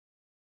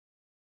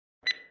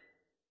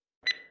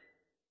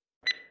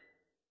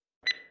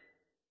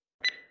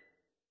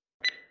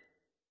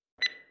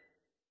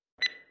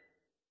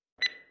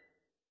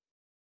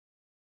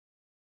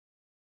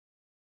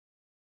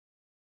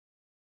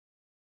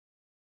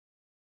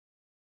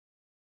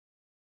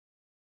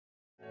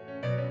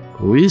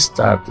We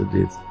started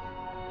it,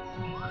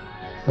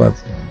 but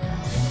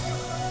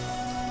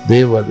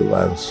they were the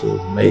ones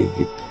who made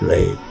it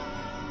great.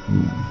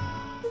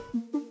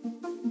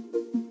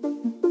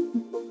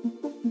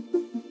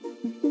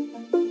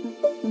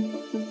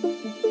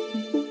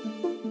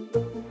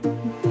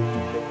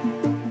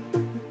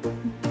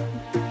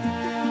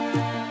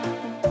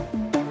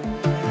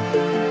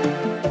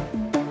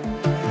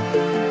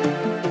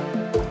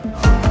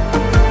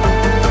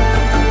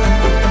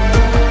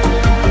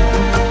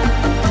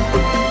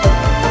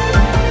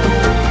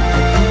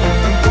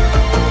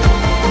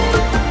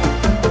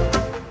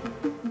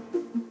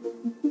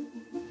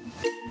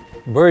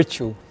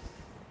 Virtue.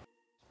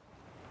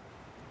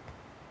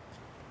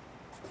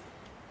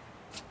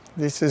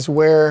 This is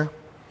where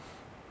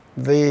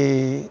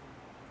the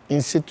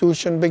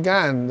institution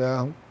began.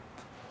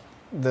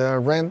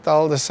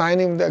 The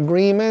signing of the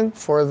agreement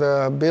for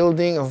the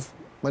building of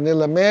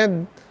Manila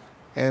Med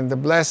and the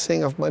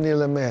blessing of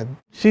Manila Med.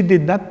 She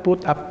did not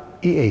put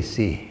up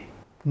EAC,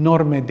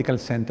 nor Medical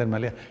Center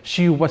Manila.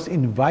 She was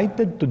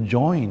invited to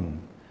join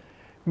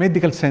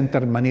Medical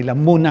Center Manila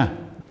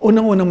muna.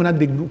 Unang-una muna,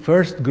 the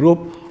first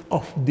group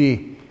of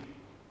the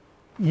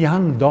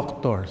young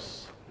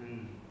doctors.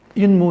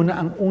 Yun muna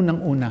ang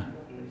unang-una.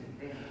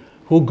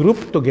 Who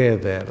grouped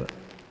together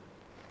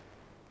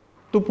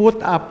to put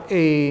up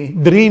a,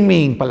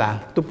 dreaming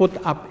pala, to put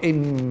up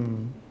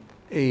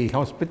a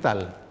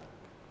hospital.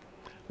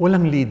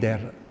 Walang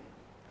leader.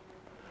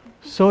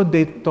 So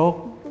they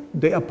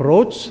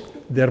approached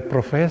their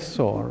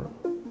professor,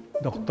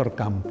 Dr.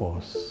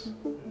 Campos,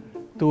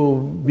 to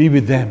be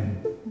with them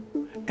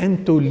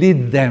and to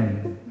lead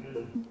them.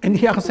 And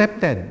he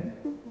accepted.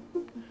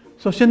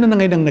 So siya na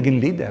ngayon ang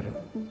naging leader.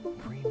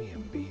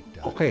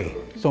 Okay,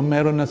 so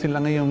meron na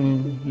sila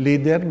ngayong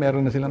leader,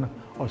 meron na sila na,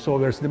 oh, so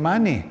where's the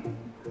money?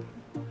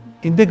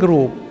 In the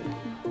group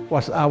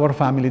was our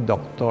family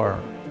doctor,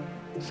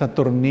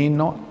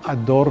 Saturnino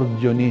Ador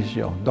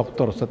Dionisio.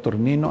 Dr.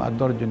 Saturnino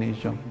Ador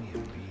Dionisio.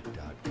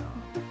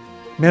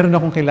 Meron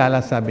akong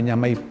kilala, sabi niya,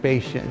 my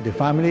patient, the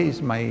family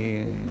is my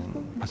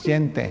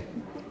pasyente.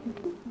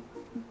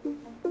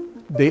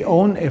 They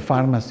own a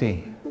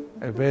pharmacy,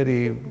 a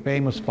very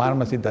famous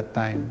pharmacy that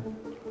time.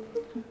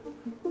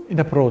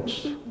 In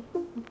approach,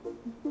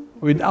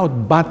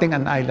 without batting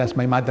an eyelash,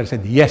 my mother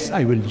said, yes,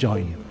 I will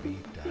join.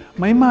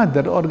 My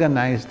mother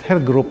organized her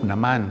group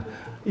naman.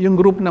 Yung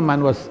group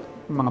naman was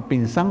mga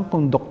pinsang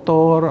kong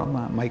doktor,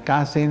 my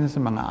cousins,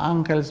 mga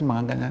uncles,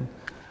 mga ganyan,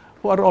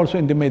 who are also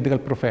in the medical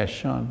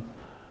profession.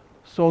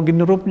 So,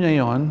 ginroup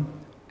niya yon,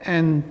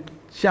 and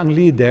siya ang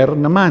leader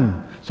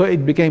naman. So,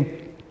 it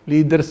became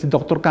leader si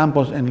Dr.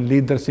 Campos and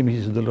leader si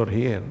Mrs. Dolor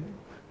here.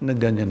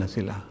 Nagganyan na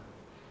sila.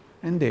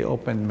 And they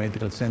opened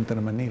Medical Center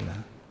Manila.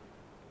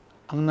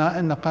 Ang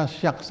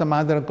nakasyak sa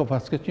mother ko,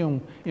 basket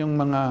yung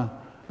mga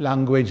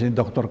language ni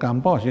Dr.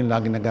 Campos, yung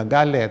lagi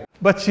nagagalit.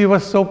 But she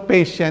was so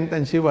patient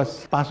and she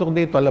was pasok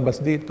dito, labas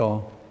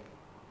dito.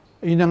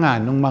 Yun na nga,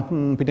 nung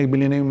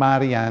pinagbili na yung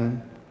Marian,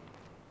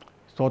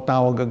 so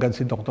tawag agad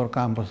si Dr.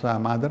 Campos sa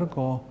mother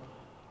ko,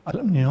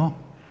 alam niyo,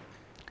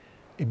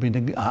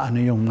 ano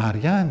yung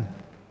Marian?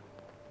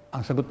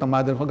 Ang sagot ng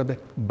mother ko,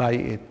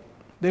 buy it.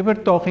 They were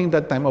talking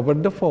that time over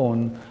the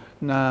phone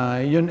na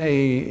yun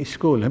ay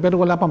school. Pero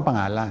wala pang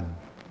pangalan.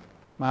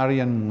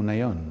 Marian muna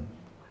yun.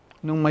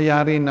 Nung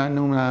mayari na,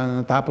 nung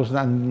natapos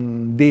na ang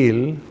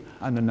deal,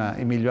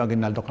 Emilio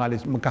Aguinaldo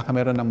College,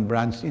 magkakameron ng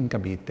branch in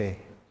Cavite.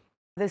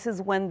 This is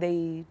when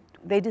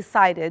they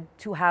decided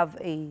to have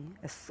a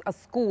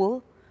school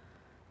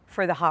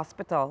for the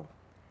hospital.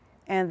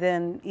 And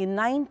then in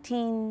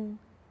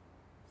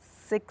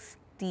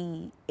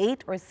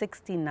 1968 or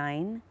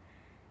 69,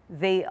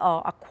 they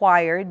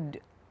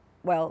acquired,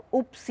 well,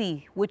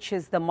 UPSI, which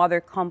is the mother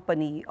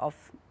company of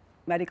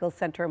Medical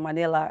Center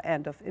Manila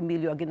and of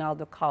Emilio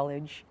Aguinaldo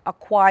College,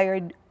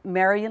 acquired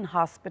Marian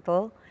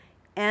Hospital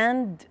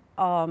and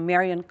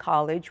Marian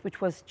College, which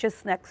was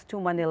just next to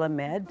Manila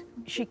Med.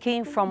 She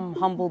came from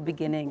humble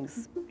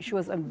beginnings. She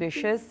was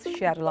ambitious.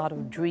 She had a lot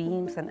of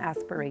dreams and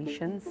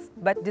aspirations.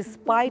 But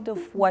despite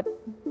of what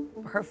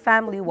her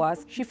family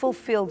was, she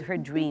fulfilled her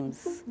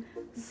dreams.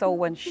 So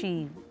when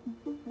she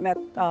met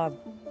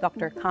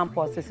Dr.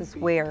 Campos, this is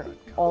where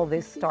all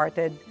this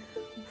started,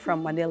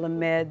 from Manila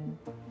Med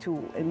to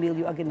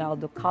Emilio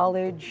Aguinaldo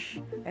College,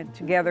 and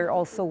together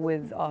also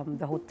with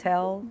the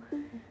hotel,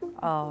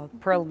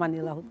 Pearl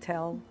Manila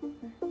Hotel,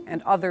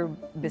 and other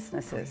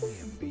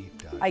businesses.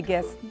 I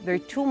guess there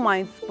are two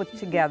minds put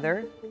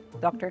together,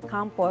 Dr.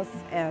 Campos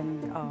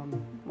and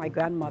my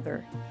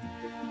grandmother.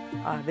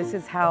 This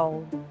is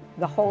how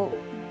the whole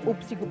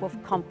UPSI group of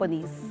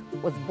companies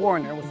was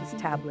born or was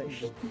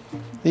established.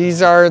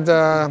 These are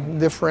the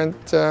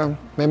different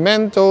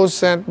mementos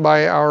sent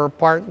by our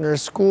partner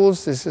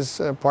schools. This is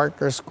a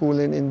partner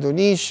school in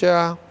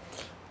Indonesia.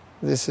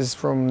 This is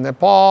from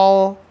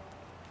Nepal,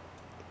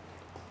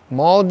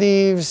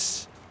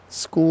 Maldives,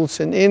 schools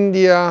in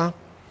India.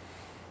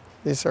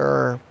 These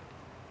are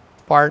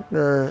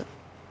partner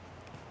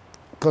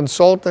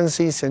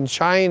consultancies in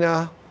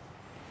China.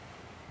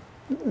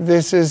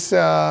 This is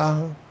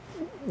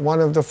one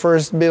of the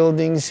first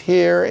buildings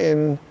here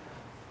in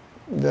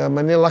the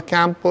Manila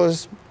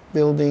campus,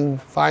 building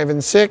 5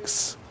 and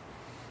 6.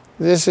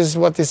 This is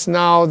what is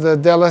now the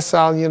De La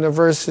Salle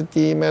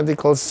University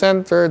Medical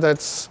Center.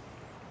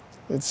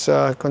 It's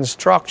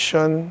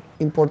construction.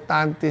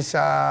 Importante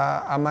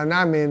sa ama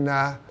namin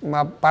na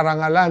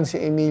maparangalan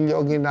si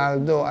Emilio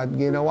Aguinaldo at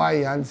ginawa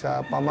yan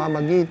sa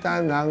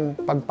pamamagitan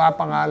ng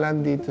pagpapangalan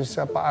dito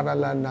sa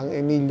paaralan ng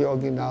Emilio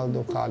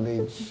Aguinaldo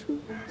College.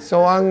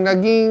 So ang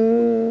naging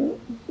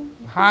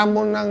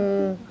hamon ng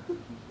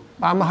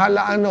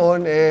pamahalaan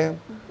noon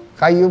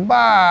kayo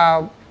ba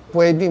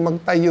pwede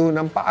magtayo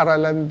ng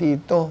paaralan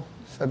dito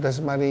sa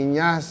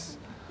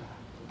Dasmariñas?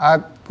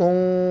 At kung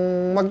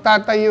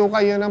magtatayo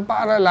kayo ng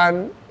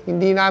paaralan,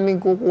 hindi namin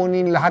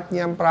kukunin lahat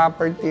niyang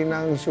property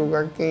ng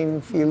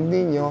sugarcane field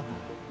ninyo,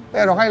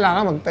 pero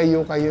kailangan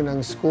magtayo kayo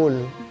ng school.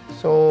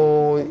 So,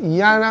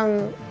 yan ang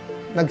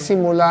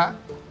nagsimula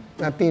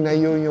na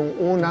tinayo yung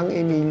unang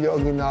Emilio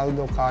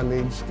Aguinaldo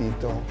College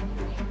dito.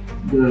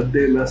 The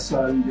De La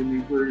Salle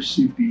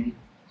University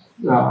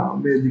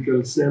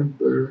Medical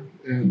Center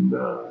and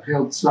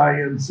Health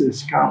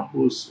Sciences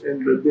Campus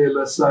and the De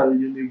La Salle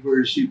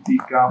University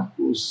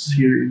Campus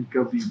here in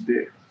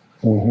Cavite.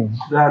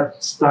 That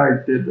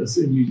started as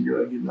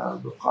Emilio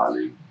Aguinaldo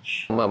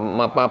College.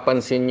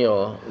 Mapapansin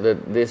nyo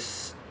that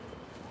this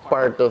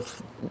part of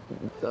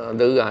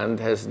the land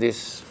has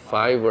these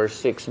 5 or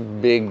 6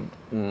 big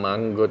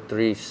mango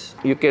trees.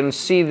 You can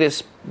see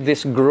this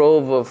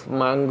grove of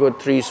mango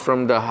trees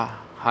from the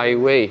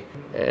highway,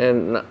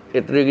 and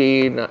it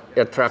really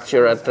attracts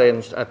your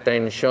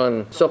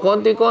attention. So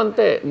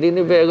konti-konti,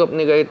 dinivelop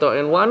nila ito,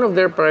 and one of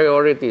their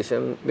priorities,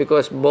 and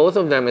because both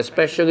of them,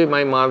 especially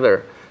my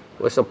mother,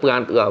 was a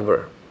plant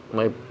lover.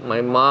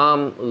 My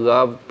mom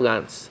loved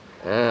plants,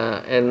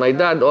 and my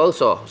dad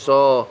also.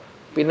 So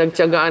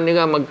pinagtiyagaan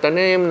nila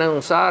magtanim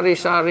ng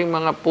sari-saring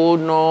mga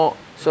puno.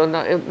 So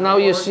now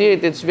you see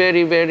it, it's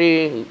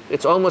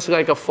it's almost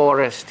like a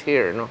forest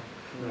here, no?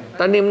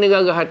 Tanim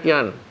nila lahat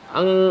yan.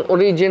 Ang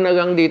original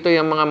lang dito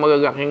yung mga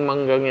magagaking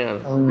manggang yan.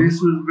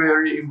 This was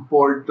very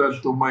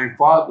important to my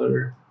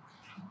father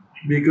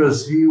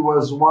because he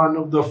was one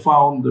of the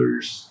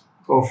founders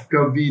of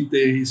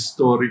Cavite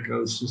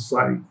Historical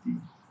Society.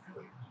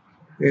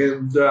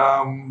 And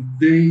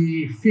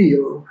they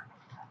feel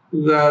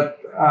that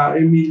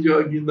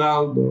Emilio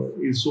Aguinaldo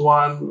is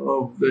one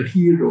of the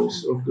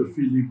heroes of the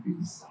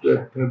Philippines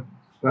that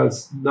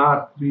has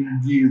not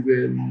been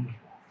given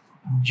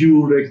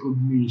due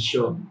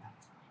recognition.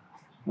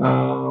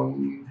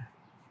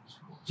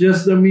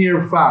 Just the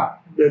mere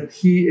fact that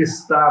he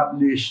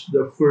established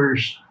the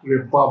first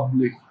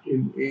republic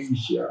in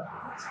Asia,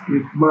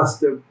 it must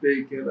have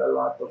taken a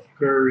lot of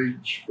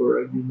courage for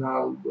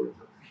Aguinaldo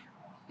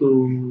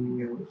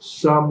to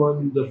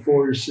summon the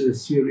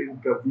forces here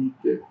in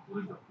Cavite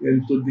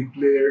and to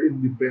declare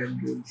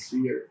independence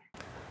here.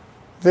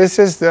 This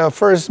is the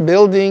first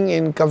building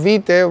in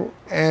Cavite,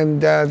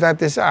 and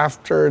that is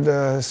after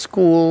the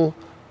school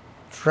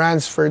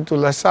transferred to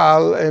La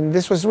Salle, and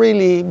this was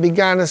really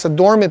began as a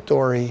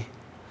dormitory.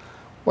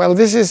 Well,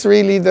 this is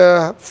really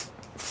the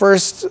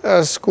first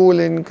school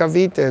in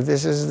Cavite.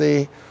 This is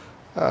the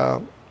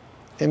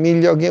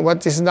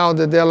what is now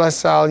the De La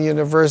Salle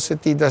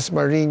University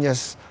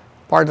Dasmariñas,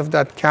 part of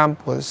that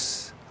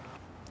campus.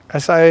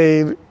 As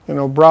I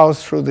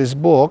browsed through this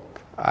book,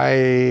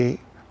 I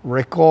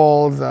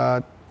recall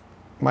that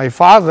my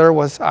father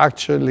was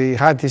actually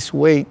had his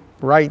weight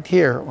right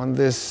here on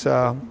this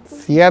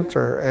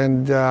theater,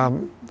 and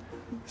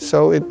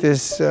so it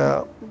is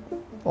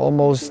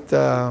almost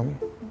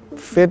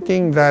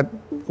fitting that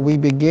we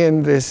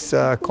begin this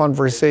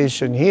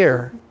conversation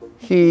here.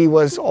 He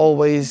was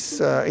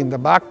always in the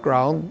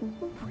background,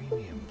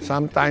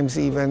 sometimes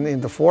even in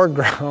the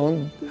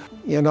foreground.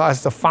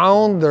 As the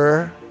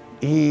founder,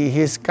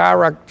 his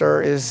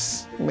character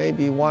is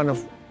maybe one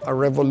of a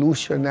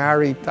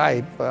revolutionary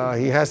type.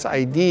 He has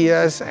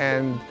ideas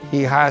and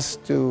he has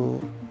to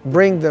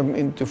bring them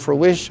into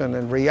fruition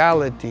and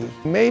reality.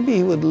 Maybe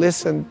he would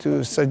listen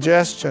to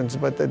suggestions,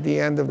 but at the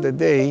end of the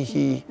day,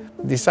 he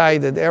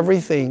decided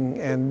everything,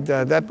 and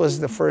that was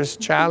the first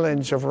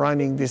challenge of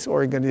running this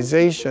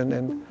organization.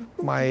 And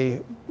my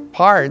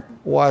part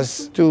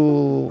was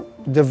to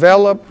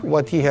develop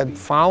what he had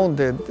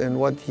founded and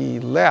what he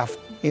left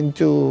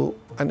into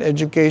an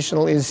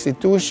educational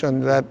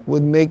institution that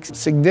would make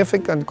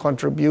significant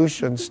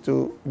contributions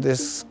to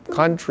this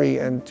country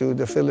and to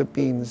the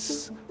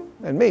Philippines,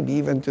 and maybe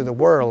even to the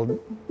world.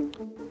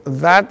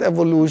 That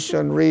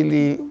evolution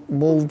really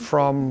moved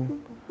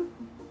from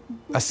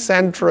a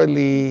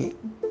centrally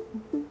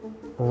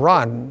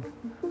run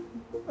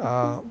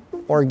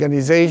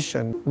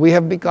organization. We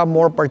have become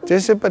more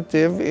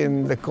participative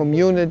in the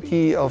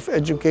community of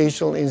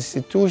educational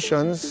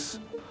institutions,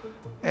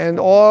 and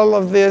all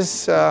of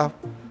these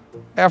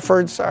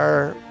efforts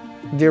are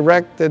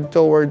directed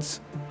towards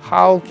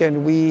how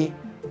can we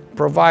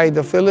provide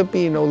the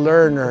Filipino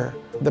learner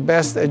the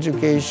best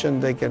education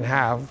they can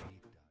have.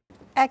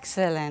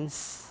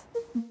 Excellence.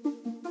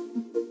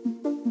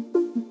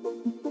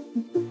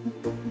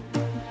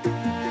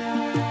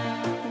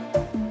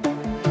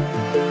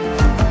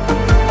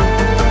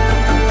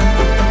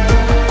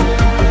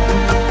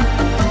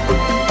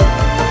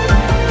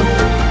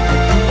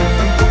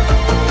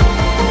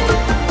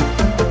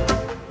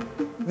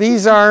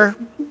 These are,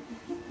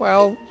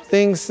 well,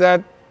 things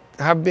that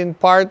have been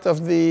part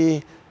of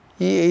the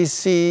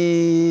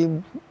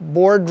EAC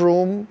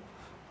boardroom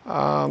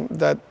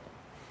that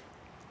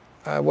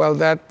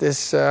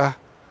is,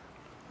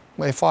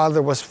 my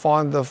father was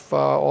fond of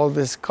all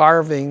these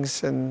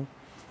carvings, and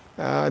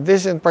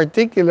this in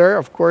particular,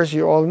 of course,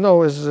 you all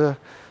know, is a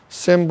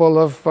symbol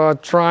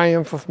of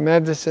triumph of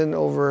medicine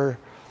over,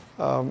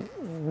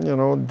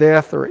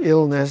 death or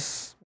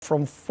illness.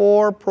 From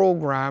 4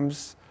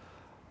 programs,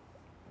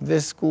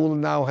 this school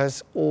now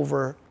has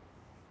over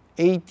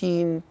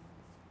 18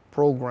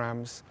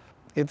 programs.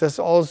 It has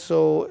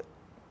also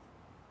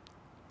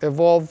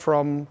evolved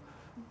from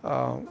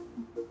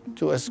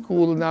to a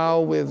school now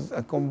with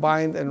a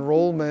combined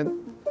enrollment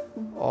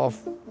of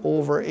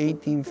over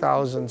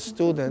 18,000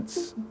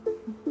 students,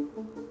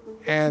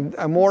 and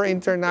a more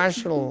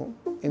international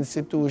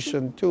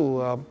institution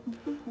too.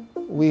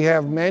 We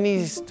have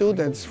many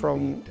students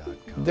from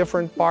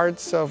different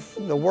parts of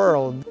the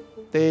world.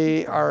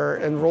 They are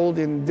enrolled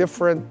in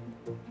different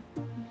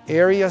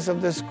areas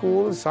of the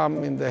school,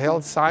 some in the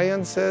health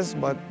sciences,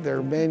 but there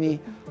are many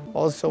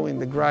also in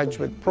the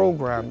graduate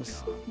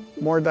programs.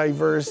 More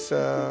diverse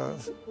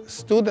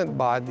student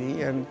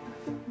body, and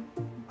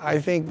I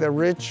think the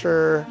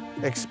richer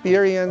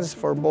experience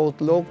for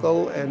both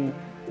local and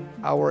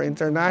our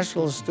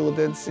international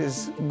students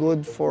is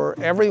good for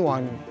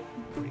everyone.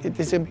 It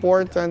is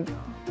important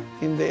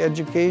in the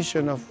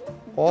education of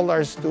all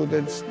our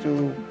students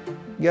to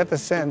get a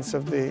sense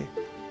of the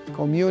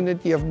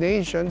community of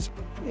nations.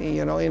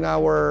 In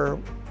our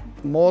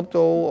motto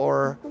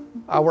or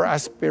our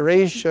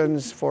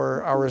aspirations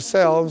for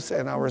ourselves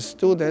and our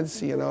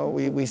students,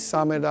 we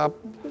sum it up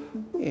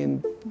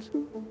in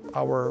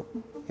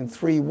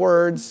 3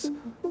 words: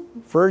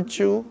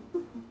 virtue.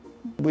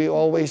 We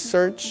always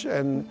search,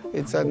 and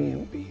it's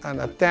an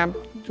attempt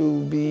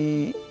to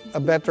be a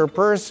better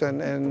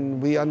person,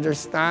 and we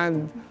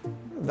understand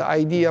the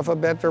idea of a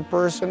better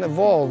person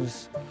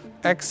evolves.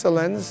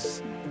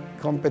 Excellence,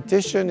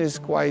 competition is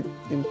quite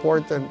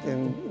important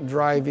in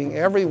driving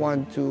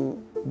everyone to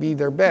be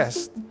their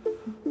best,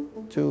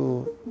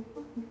 to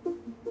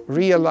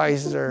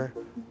realize their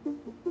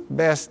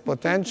best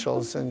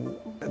potentials. And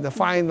the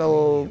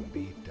final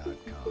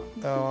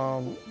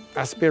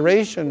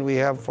aspiration we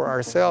have for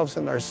ourselves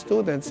and our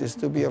students is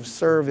to be of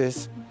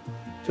service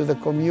to the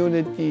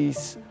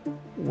communities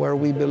where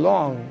we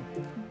belong.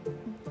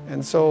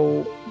 And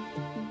so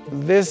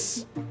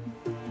these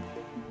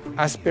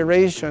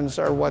aspirations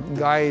are what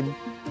guide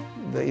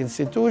the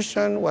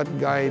institution, what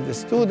guide the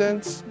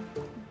students,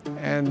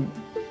 and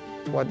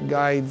what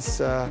guides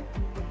the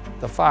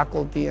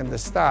faculty and the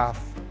staff.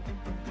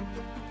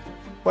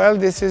 Well,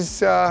 this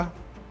is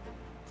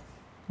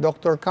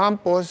Dr.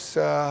 Campos,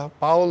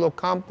 Paulo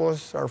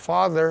Campos, our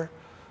father.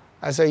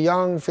 As a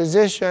young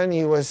physician,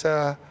 he was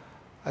a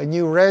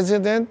new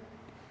resident,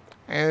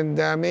 and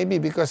maybe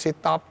because he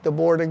topped the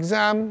board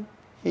exam,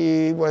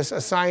 he was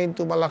assigned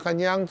to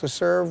Malacanang to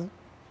serve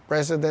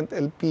President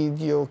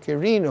Elpidio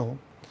Quirino.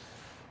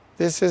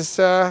 This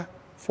is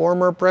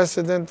former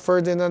President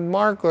Ferdinand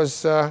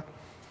Marcos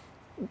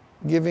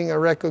giving a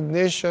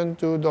recognition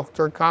to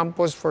Dr.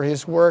 Campos for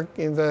his work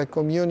in the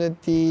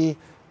community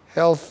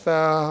health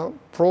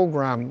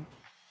program.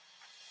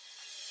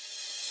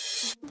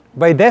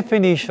 By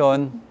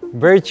definition,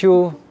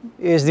 virtue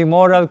is the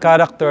moral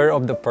character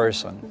of the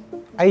person.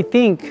 I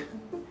think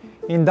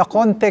in the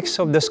context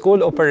of the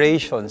school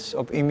operations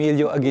of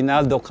Emilio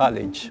Aguinaldo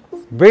College,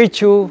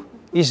 virtue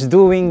is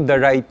doing the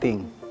right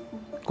thing.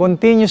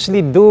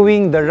 Continuously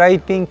doing the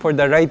right thing for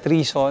the right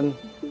reason,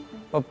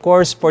 of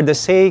course, for the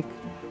sake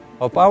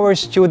of our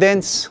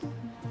students,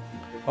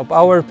 of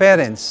our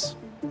parents,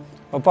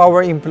 of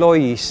our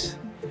employees,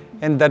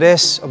 and the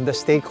rest of the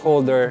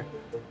stakeholder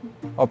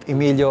of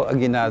Emilio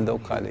Aguinaldo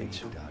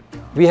College.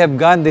 We have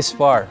gone this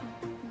far.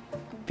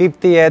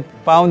 50th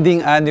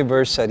founding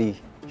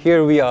anniversary.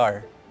 Here we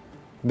are,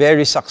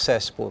 very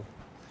successful.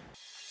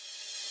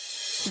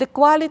 The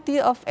quality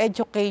of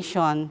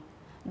education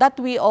that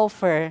we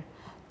offer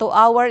to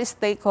our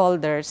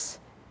stakeholders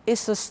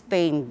is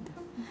sustained,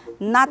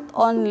 not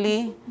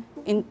only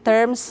in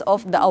terms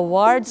of the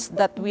awards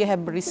that we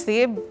have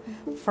received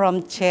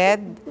from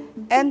CHED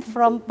and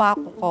from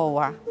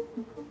PACOCOA.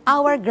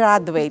 Our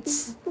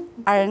graduates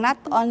are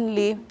not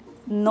only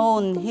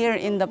known here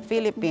in the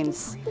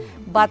Philippines,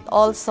 but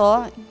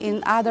also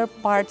in other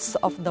parts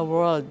of the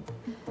world.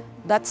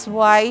 That's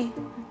why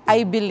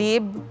I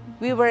believe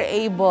we were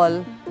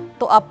able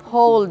to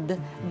uphold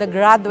the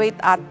graduate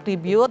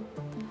attribute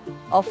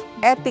of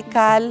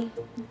ethical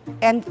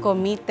and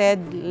committed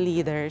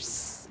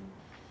leaders.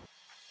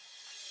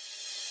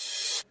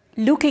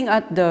 Looking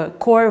at the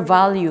core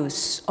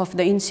values of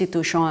the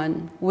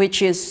institution,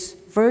 which is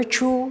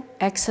virtue,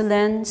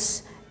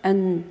 excellence,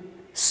 and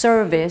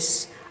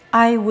service,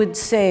 I would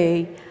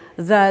say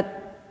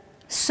that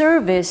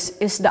service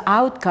is the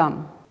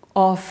outcome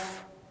of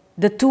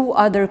the 2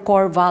 other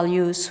core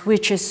values,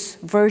 which is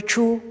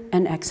virtue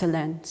and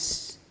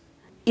excellence.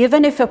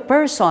 Even if a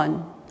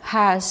person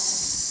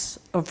has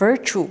a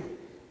virtue,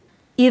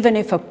 even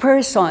if a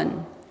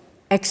person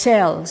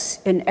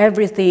excels in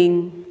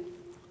everything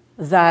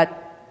that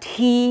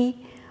he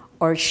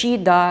or she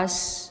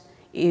does,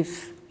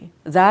 if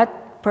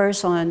that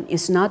person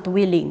is not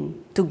willing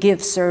to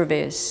give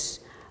service,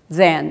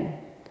 then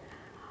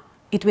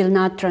it will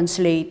not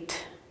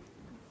translate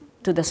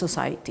to the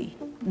society.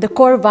 The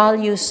core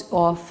values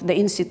of the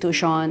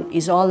institution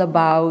is all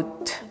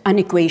about an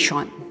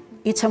equation.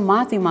 It's a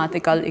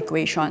mathematical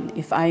equation,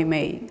 if I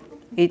may.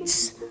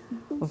 It's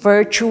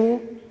virtue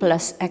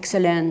plus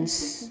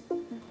excellence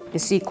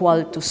is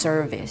equal to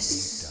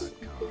service.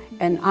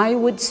 And I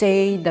would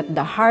say that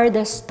the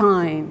hardest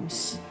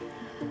times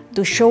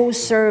to show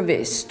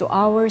service to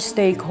our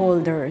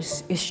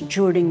stakeholders is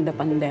during the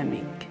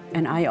pandemic.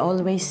 And I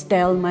always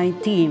tell my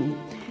team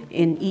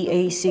in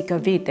EAC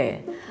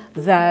Cavite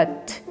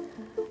that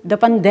the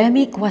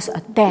pandemic was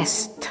a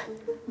test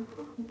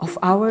of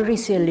our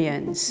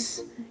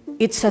resilience.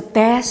 It's a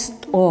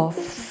test of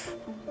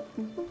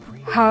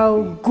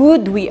how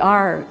good we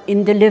are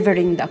in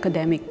delivering the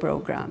academic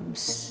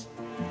programs.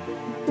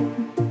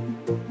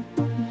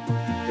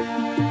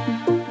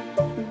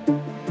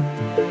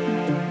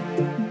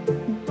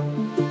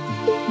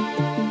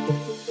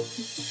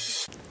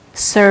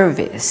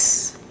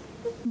 Service.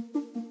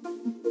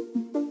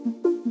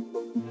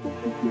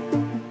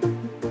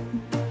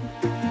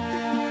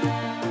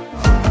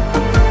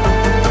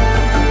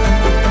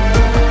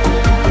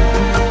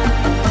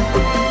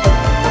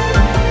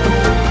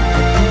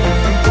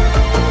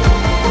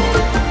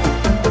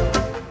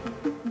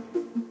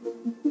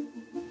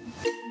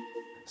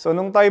 So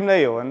nung time na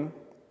yon,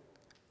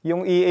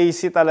 yung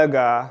EAC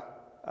talaga,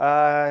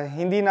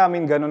 hindi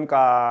namin ganun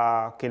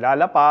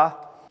kakilala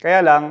pa. Kaya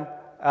lang,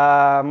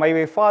 my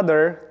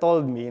father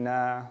told me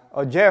na,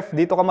 "Oh Jeff,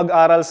 dito ka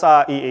mag-aral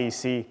sa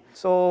EAC."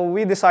 So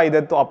we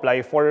decided to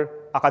apply for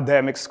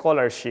academic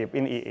scholarship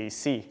in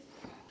EAC.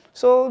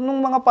 So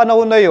nung mga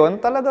panahon na yon,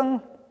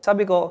 talagang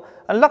sabi ko,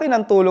 ang laki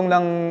ng tulong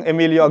ng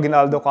Emilio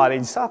Aguinaldo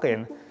College sa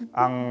akin.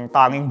 Ang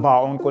tanging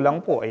baon ko lang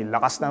po ay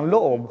lakas ng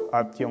loob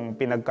at yung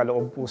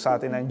pinagkaloob po sa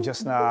atin ng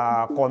Diyos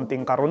na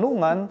konting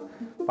karunungan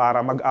para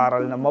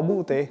mag-aral na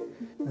mabuti.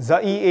 The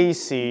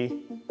EAC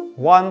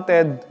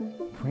wanted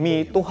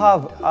me to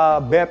have a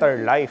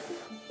better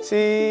life.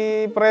 Si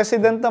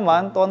President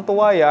naman,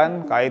 tuwan-tuwa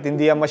yan, kahit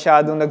hindi yan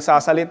masyadong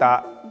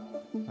nagsasalita,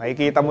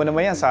 nakikita mo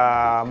naman yan sa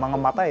mga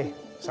mata eh.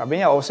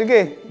 Sabi niya, "O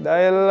sige,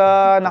 dahil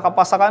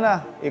nakapasa ka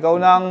na, ikaw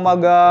na ang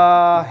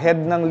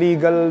mag-head ng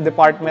legal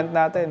department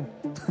natin."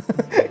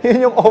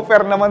 Yun yung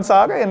offer naman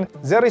sa akin.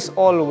 There is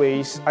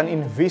always an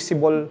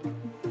invisible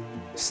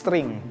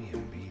string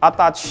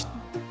attached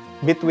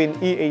between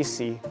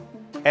EAC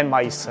and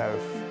myself.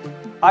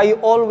 I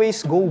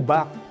always go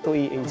back to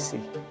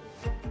EAC.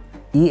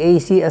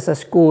 EAC as a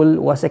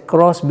school was a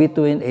cross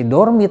between a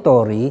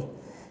dormitory,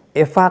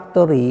 a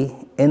factory,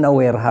 and a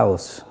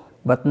warehouse.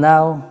 But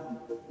now,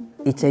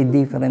 it's a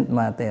different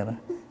matter.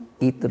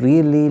 It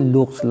really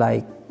looks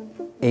like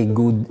a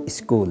good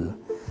school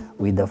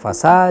with the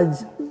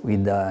facades,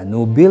 with the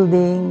new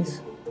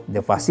buildings,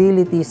 the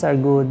facilities are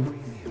good.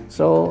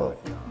 So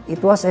it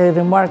was a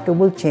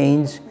remarkable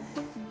change,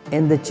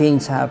 and the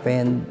change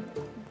happened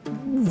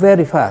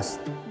very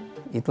fast.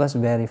 It was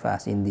very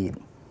fast indeed.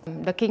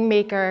 The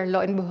Kingmaker,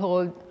 lo and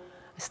behold,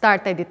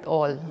 started it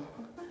all.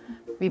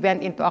 We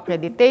went into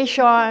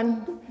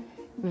accreditation,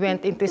 we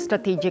went into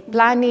strategic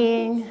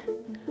planning,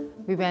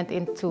 we went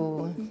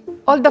into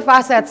all the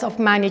facets of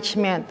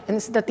management and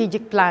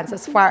strategic plans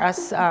as far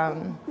as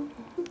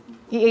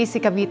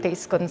EAC Cavite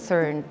is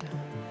concerned,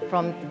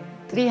 from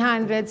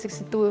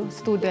 362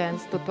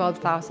 students to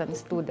 12,000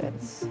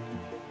 students.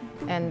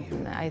 And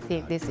I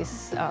think this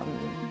is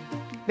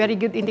very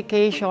good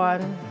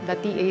indication that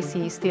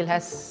EAC still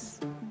has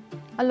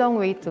a long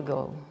way to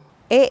go.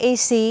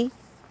 EAC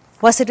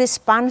was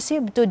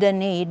responsive to the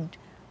need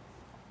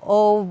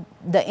of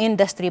the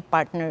industry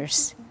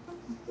partners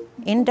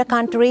in the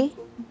country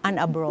and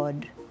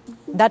abroad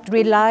that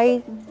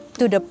rely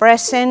to the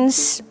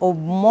presence of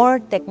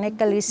more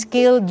technically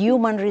skilled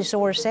human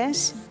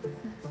resources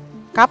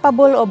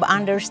capable of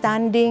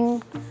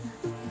understanding,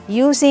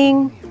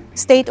 using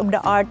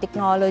state-of-the-art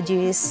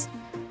technologies,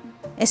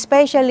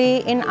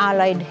 especially in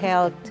allied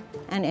health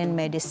and in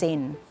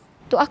medicine.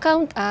 To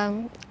account,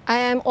 I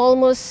am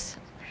almost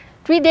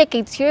 3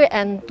 decades here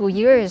and 2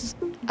 years.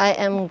 I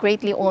am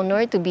greatly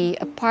honored to be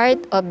a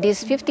part of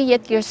this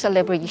 50th year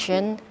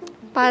celebration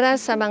para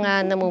sa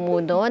mga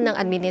namumuno ng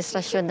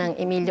administrasyon ng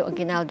Emilio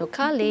Aguinaldo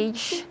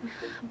College.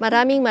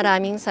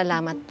 Maraming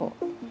salamat po.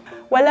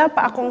 Wala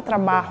pa akong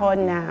trabaho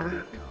na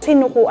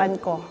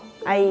sinukuan ko.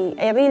 I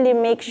really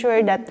make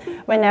sure that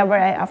whenever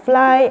I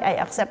apply,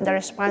 I accept the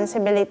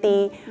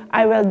responsibility,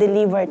 I will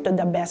deliver to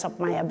the best of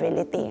my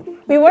ability.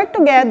 We work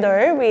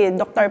together with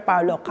Dr.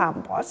 Paulo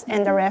Campos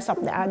and the rest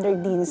of the other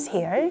deans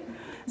here.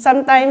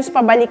 Sometimes,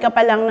 pabalik ka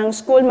pa lang ng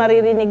school,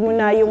 maririnig mo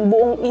na yung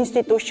buong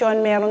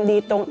institusyon meron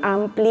ditong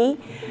ampli.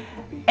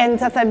 and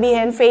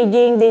sasabihin,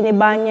 Feijing,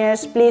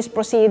 Dinibanyes, please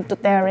proceed to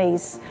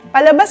terrace.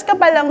 Palabas ka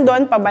pa lang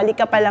doon, pabalik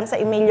ka pa lang sa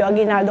Emilio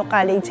Aguinaldo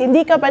College,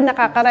 hindi ka pa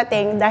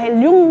nakakarating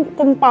dahil yung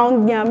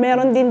compound niya,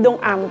 meron din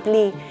dong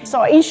ampli.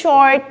 So in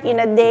short,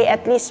 in a day,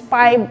 at least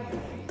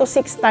 5 to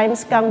 6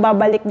 times kang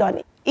babalik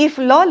doon.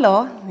 If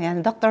Lolo,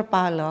 yan, Dr.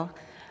 Paolo,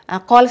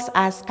 calls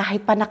us,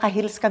 kahit pa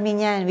naka-hills kami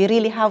niyan, we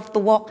really have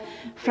to walk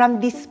from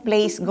this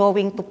place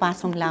going to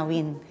Pasong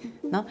Lawin,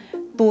 no?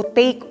 To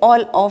take all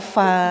of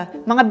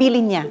mga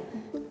bilin niya.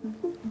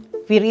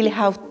 We really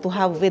have to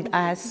have with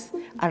us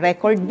a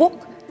record book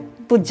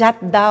to jot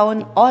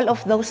down all of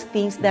those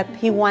things that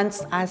he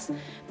wants us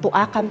to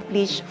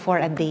accomplish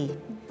for a day.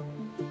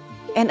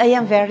 And I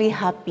am very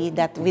happy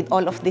that with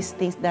all of these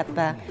things that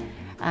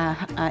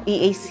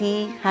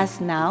EAC has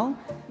now,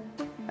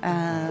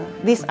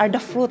 these are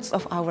the fruits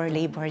of our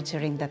labor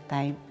during that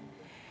time.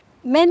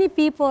 Many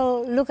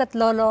people look at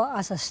Lolo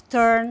as a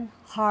stern,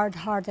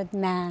 hard-hearted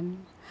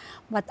man.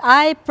 But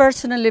I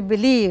personally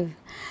believe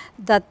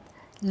that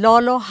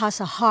Lolo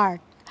has a heart,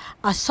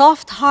 a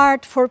soft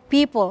heart for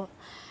people,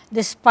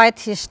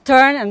 despite his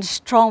stern and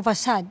strong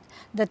facade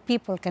that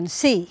people can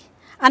see.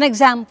 An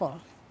example,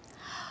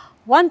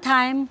 one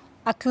time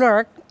a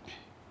clerk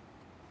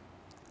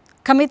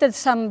committed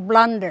some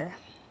blunder,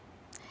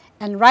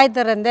 and right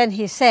there and then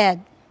he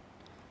said,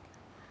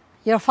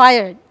 "You're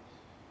fired."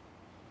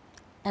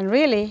 And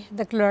really,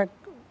 the clerk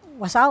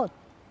was out.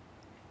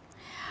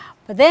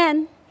 But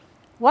then,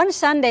 one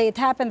Sunday,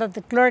 it happened that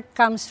the clerk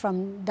comes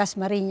from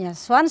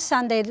Dasmariñas. One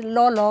Sunday,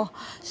 Lolo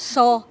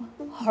saw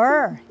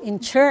her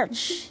in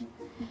church.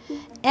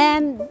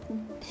 And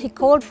he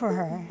called for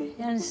her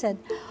and said,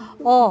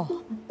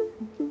 "Oh,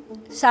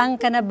 saan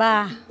ka na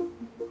ba?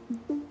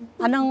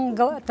 Anong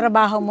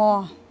trabaho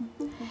mo?"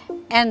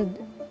 And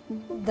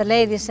the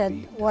lady said,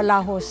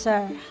 "Wala ho,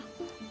 sir."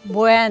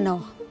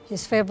 Bueno,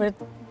 his favorite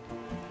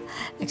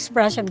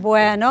expression,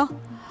 bueno,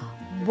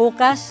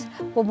 bukas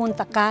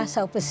pumunta ka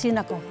sa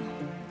opisina ko.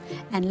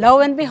 And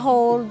lo and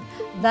behold,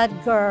 that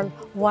girl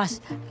was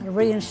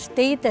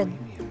reinstated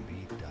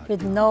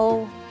with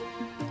no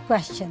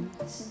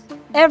questions.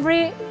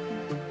 Every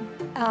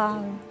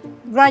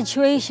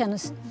graduation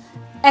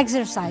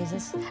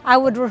exercises, I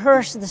would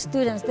rehearse the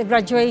students, the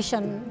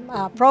graduation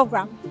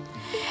program.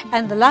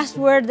 And the last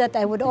word that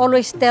I would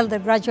always tell the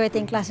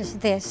graduating class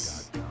is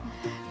this: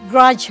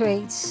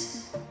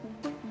 graduates,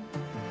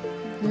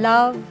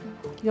 love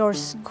your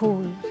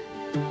school.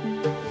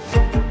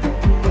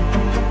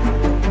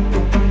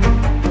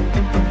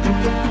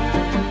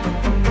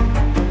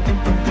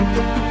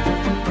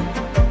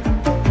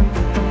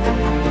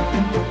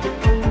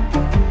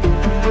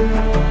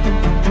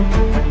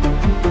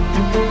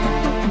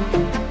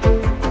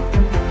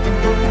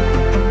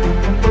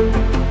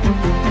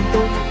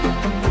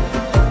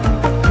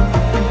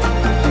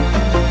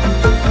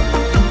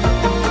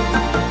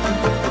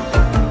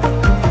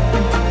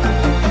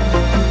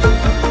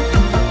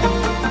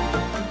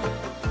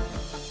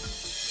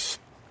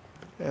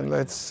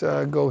 Let's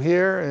go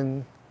here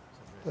and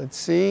let's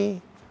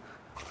see.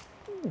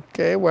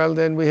 Okay, well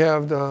then we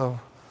have the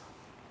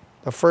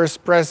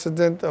first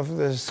president of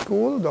the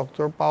school,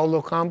 Dr.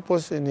 Paulo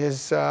Campos, in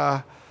his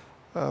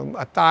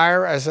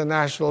attire as a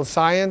national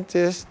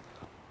scientist.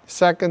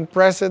 Second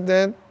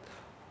president,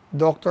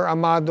 Dr.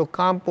 Amado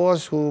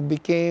Campos, who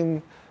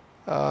became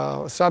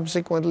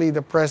subsequently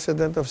the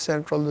president of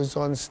Central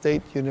Luzon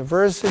State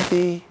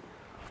University.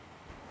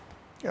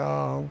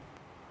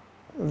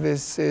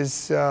 This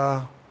is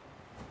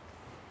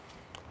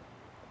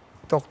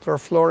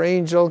Dr. Flor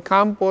Angel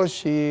Campos.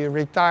 She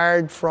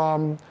retired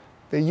from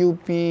the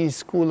UP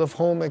School of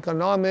Home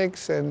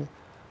Economics and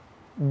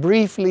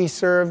briefly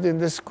served in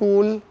the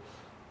school.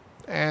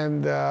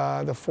 And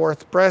the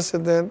fourth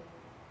president,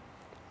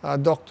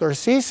 Dr.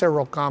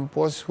 Cicero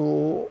Campos,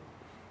 who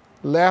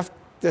left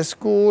the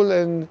school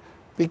and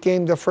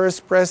became the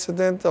first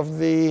president of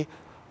the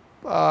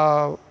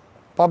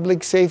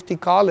Public Safety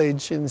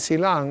College in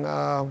Silang.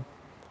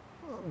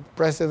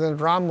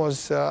 President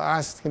Ramos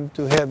asked him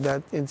to head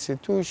that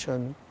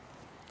institution.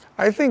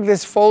 I think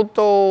this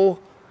photo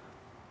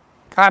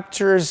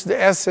captures the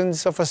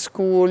essence of a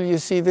school. You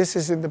see, this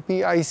is in the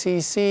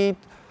PICC,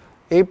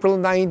 April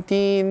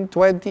 19,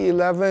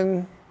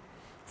 2011,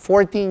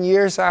 14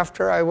 years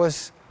after I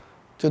was,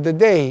 to the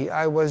day,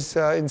 I was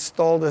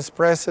installed as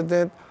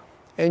president.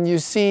 And you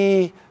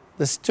see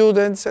the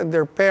students and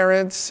their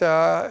parents.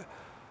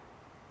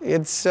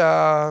 It's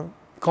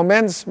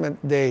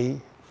commencement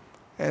day.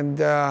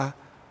 And a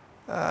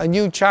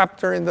new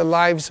chapter in the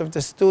lives of the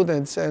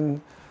students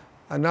and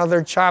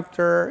another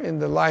chapter in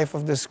the life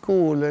of the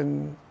school.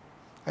 And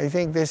I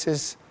think this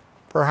is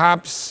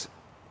perhaps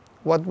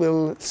what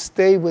will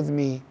stay with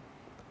me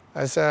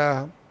as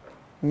a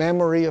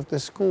memory of the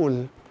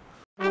school.